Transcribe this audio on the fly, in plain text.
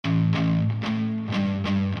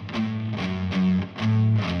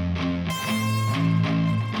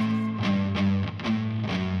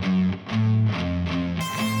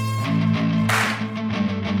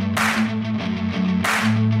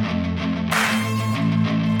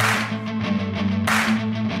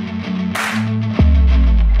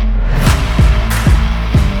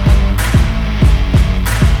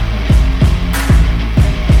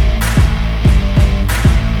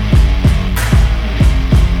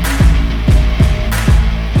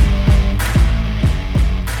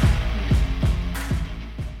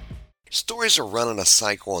Stories are running a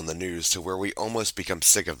cycle in the news to where we almost become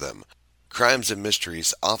sick of them. Crimes and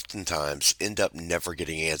mysteries oftentimes end up never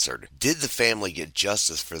getting answered. Did the family get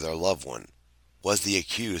justice for their loved one? Was the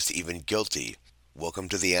accused even guilty? Welcome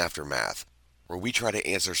to the Aftermath, where we try to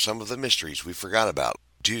answer some of the mysteries we forgot about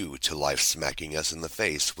due to life smacking us in the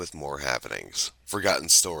face with more happenings. Forgotten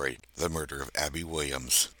Story: The Murder of Abby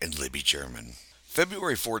Williams and Libby German.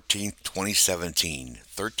 February 14th, 2017,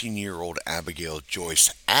 13-year-old Abigail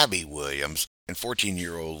Joyce Abby Williams and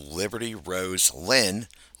 14-year-old Liberty Rose Lynn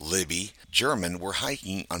Libby German were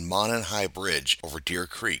hiking on Monon High Bridge over Deer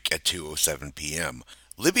Creek at 2:07 p.m.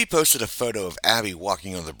 Libby posted a photo of Abby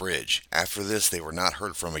walking on the bridge. After this, they were not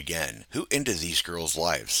heard from again. Who ended these girls'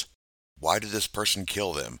 lives? Why did this person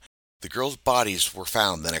kill them? The girls' bodies were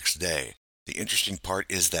found the next day. The interesting part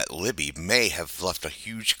is that Libby may have left a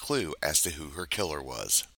huge clue as to who her killer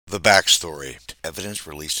was. The backstory. Evidence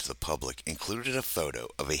released to the public included a photo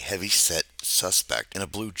of a heavy-set suspect in a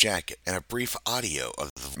blue jacket and a brief audio of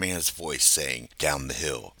the man's voice saying, "Down the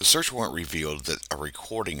hill." The search warrant revealed that a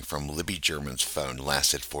recording from Libby German's phone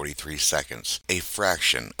lasted 43 seconds, a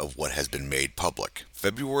fraction of what has been made public.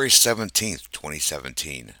 February 17th,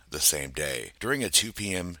 2017, the same day, during a 2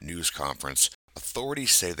 p.m. news conference,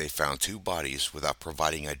 authorities say they found two bodies without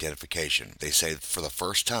providing identification. They say for the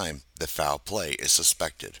first time that foul play is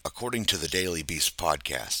suspected. According to the Daily Beast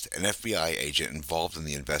podcast, an FBI agent involved in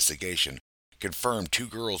the investigation confirmed two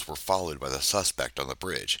girls were followed by the suspect on the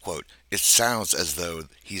bridge. Quote, "It sounds as though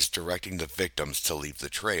he's directing the victims to leave the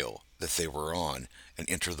trail that they were on and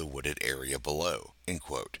enter the wooded area below." End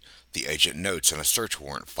quote. The agent notes in a search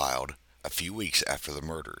warrant filed a few weeks after the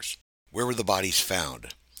murders. Where were the bodies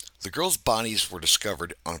found? The girls' bodies were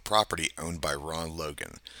discovered on property owned by Ron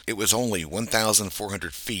Logan. It was only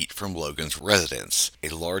 1,400 feet from Logan's residence. A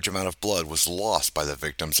large amount of blood was lost by the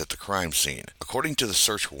victims at the crime scene. According to the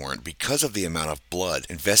search warrant, because of the amount of blood,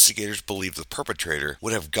 investigators believe the perpetrator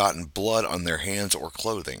would have gotten blood on their hands or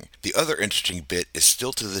clothing. The other interesting bit is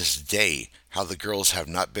still to this day how the girls have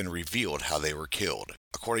not been revealed how they were killed.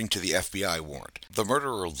 According to the FBI warrant, the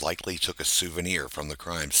murderer likely took a souvenir from the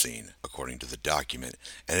crime scene, according to the document,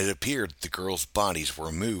 and it appeared the girls' bodies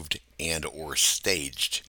were moved and or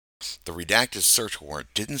staged. The redacted search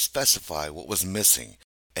warrant didn't specify what was missing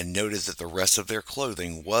and noted that the rest of their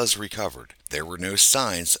clothing was recovered. There were no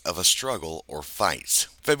signs of a struggle or fights.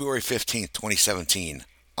 February 15th, 2017,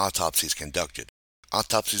 autopsies conducted.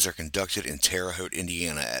 Autopsies are conducted in Terre Haute,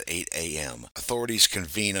 Indiana at 8 a.m. Authorities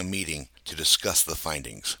convene a meeting to discuss the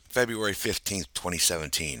findings. February 15th,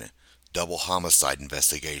 2017, double homicide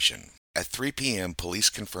investigation. At 3 p.m., police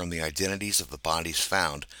confirm the identities of the bodies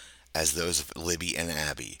found as those of Libby and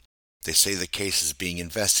Abby. They say the case is being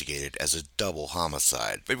investigated as a double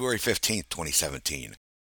homicide. February 15th, 2017,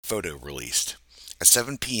 photo released. At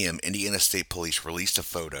 7 p.m., Indiana State Police released a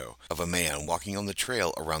photo of a man walking on the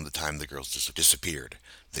trail around the time the girls disappeared.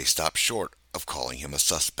 They stopped short of calling him a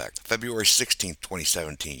suspect. February 16,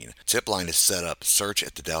 2017, tip line is set up, search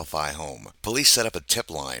at the Delphi home. Police set up a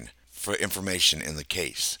tip line for information in the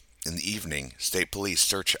case. In the evening, state police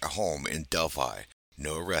search a home in Delphi.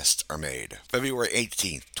 No arrests are made. February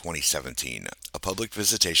 18, 2017, a public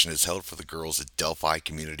visitation is held for the girls at Delphi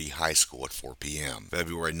Community High School at 4 p.m.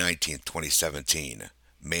 February 19, 2017,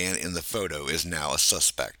 man in the photo is now a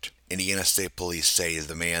suspect. Indiana State Police say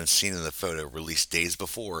the man seen in the photo released days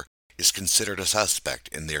before is considered a suspect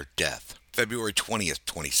in their death. February 20th,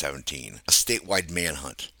 2017, a statewide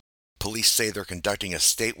manhunt. Police say they're conducting a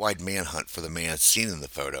statewide manhunt for the man seen in the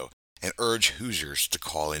photo and urge Hoosiers to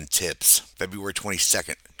call in tips. February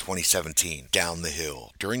 22nd, 2017, down the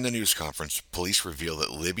hill. During the news conference, police reveal that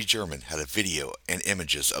Libby German had a video and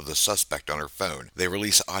images of the suspect on her phone. They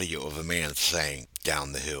release audio of a man saying,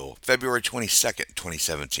 "Down the hill." February 22nd,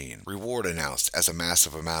 2017, reward announced as a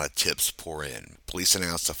massive amount of tips pour in. Police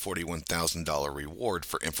announced a $41,000 reward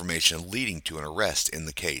for information leading to an arrest in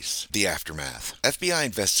the case. The aftermath. FBI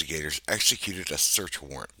investigators executed a search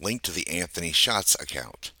warrant linked to the Anthony Shots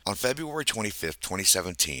account. On February 25th,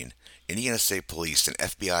 2017, Indiana State Police and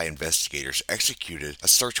FBI investigators executed a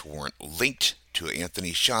search warrant linked to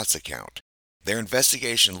Anthony Shots account. Their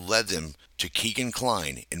investigation led them to Keegan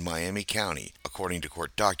Klein in Miami County, according to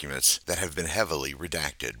court documents that have been heavily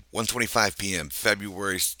redacted. 1:25 p.m.,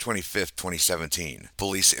 February 25th, 2017.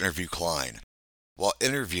 Police interview Klein. While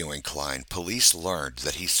interviewing Klein, police learned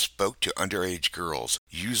that he spoke to underage girls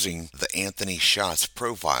using the Anthony Shots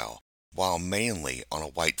profile, while mainly on a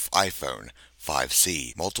white iPhone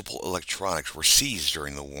 5C. Multiple electronics were seized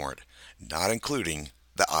during the warrant, not including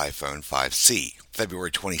the iPhone 5C.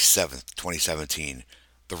 February 27th, 2017.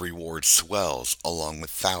 The reward swells along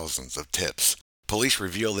with thousands of tips. Police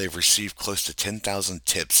reveal they've received close to 10,000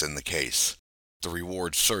 tips in the case. The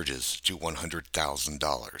reward surges to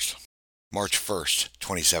 $100,000. March 1st,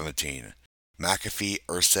 2017. McAfee,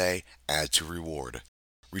 Irsay add to reward.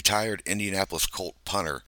 Retired Indianapolis Colt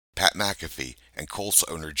punter Pat McAfee and Colts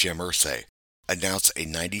owner Jim Irsay announced a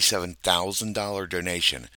 $97,000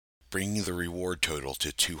 donation, bringing the reward total to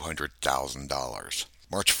 $200,000.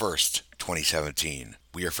 March 1st, 2017.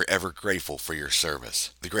 We are forever grateful for your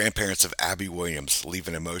service. The grandparents of Abby Williams leave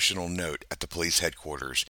an emotional note at the police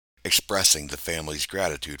headquarters expressing the family's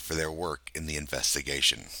gratitude for their work in the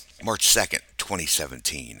investigation. March 2nd,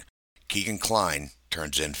 2017. Keegan Kline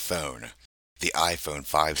turns in phone. The iPhone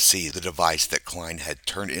 5C, the device that Kline had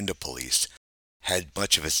turned into police, had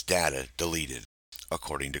much of its data deleted,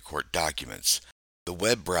 according to court documents. The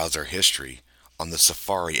web browser history on the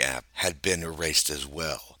Safari app had been erased as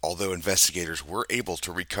well, although investigators were able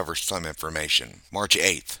to recover some information. March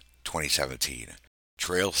 8th, 2017.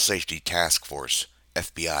 Trail Safety Task Force,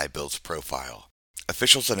 FBI builds profile.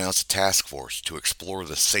 Officials announced a task force to explore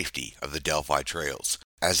the safety of the Delphi trails.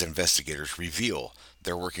 As investigators reveal,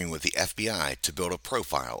 they're working with the FBI to build a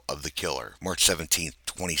profile of the killer. March 17,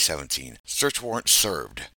 2017. Search warrant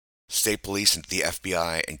served. State Police and the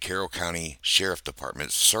FBI and Carroll County Sheriff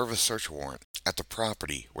Department serve a search warrant at the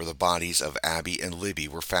property where the bodies of Abby and Libby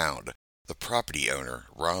were found. The property owner,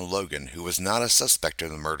 Ron Logan, who was not a suspect in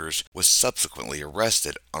the murders, was subsequently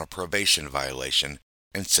arrested on a probation violation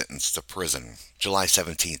and sentenced to prison. July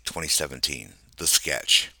 17, 2017. The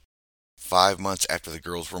sketch. 5 months after the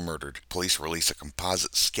girls were murdered, police released a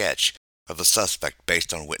composite sketch of the suspect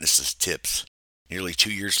based on witnesses' tips. Nearly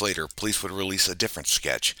 2 years later, police would release a different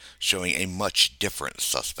sketch showing a much different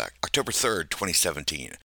suspect. October 3,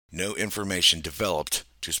 2017. No information developed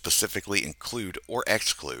to specifically include or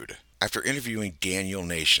exclude. After interviewing Daniel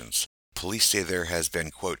Nations, police say there has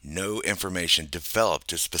been, quote, no information developed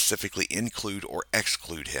to specifically include or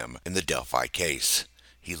exclude him in the Delphi case.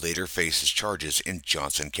 He later faces charges in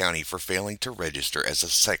Johnson County for failing to register as a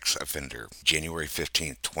sex offender. January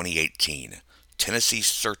 15, 2018. Tennessee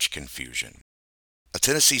search confusion. A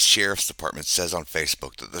Tennessee Sheriff's Department says on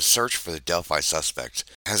Facebook that the search for the Delphi suspects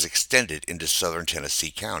has extended into southern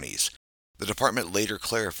Tennessee counties. The department later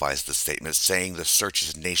clarifies the statement, saying the search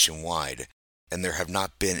is nationwide and there have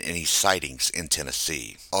not been any sightings in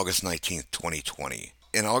Tennessee. August 19, 2020.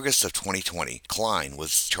 In August of 2020, Kline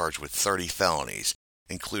was charged with 30 felonies,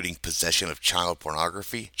 including possession of child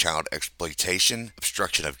pornography, child exploitation,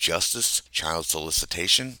 obstruction of justice, child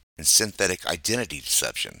solicitation, and synthetic identity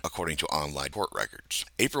deception, according to online court records.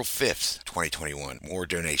 April 5th, 2021, more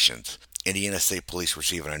donations. Indiana State Police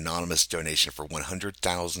receive an anonymous donation for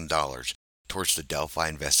 $100,000 towards the Delphi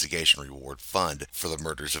Investigation Reward Fund for the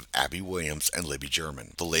murders of Abby Williams and Libby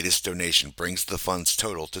German. The latest donation brings the fund's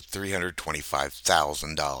total to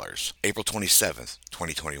 $325,000. April 27th,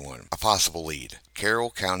 2021. A possible lead.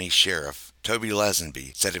 Carroll County Sheriff Toby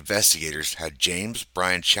Lazenby said investigators had James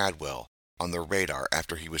Brian Chadwell on their radar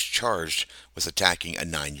after he was charged with attacking a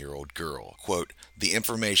 9-year-old girl. Quote, the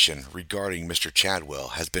information regarding Mr. Chadwell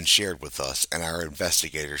has been shared with us and our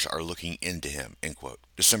investigators are looking into him, end quote.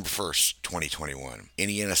 December 1st, 2021.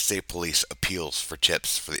 Indiana State Police appeals for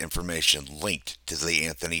tips for the information linked to the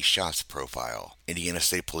Anthony Schatz profile. Indiana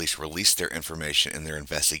State Police released their information in their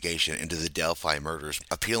investigation into the Delphi murders,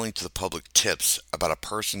 appealing to the public tips about a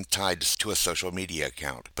person tied to a social media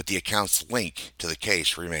account, but the account's link to the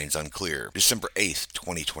case remains unclear. December 8th,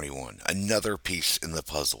 2021. Another piece in the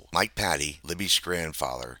puzzle. Mike Patty, Libby's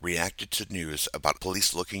grandfather, reacted to news about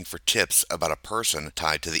police looking for tips about a person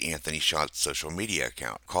tied to the Anthony Schatz social media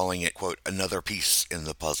account, calling it, quote, another piece in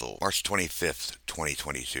the puzzle. March 25th,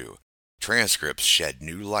 2022. Transcripts shed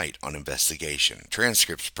new light on investigation.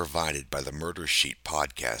 Transcripts provided by the Murder Sheet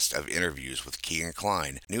podcast of interviews with Keegan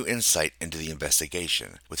Kline, new insight into the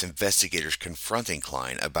investigation, with investigators confronting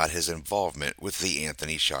Kline about his involvement with the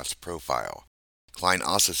Anthony Schatz profile. Kline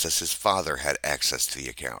also says his father had access to the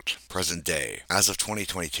account. Present day. As of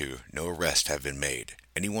 2022, no arrests have been made.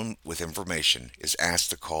 Anyone with information is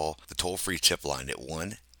asked to call the toll-free tip line at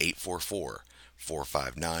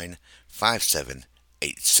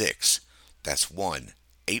 1-844-459-5786. That's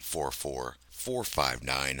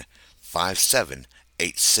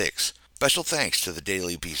 1-844-459-5786. Special thanks to the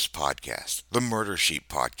Daily Beast podcast, the Murder Sheet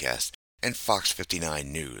podcast, and Fox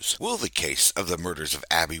 59 News. Will the case of the murders of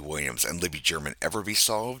Abby Williams and Libby German ever be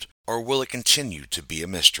solved, or will it continue to be a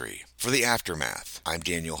mystery? For the Aftermath, I'm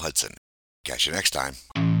Daniel Hudson. Catch you next time.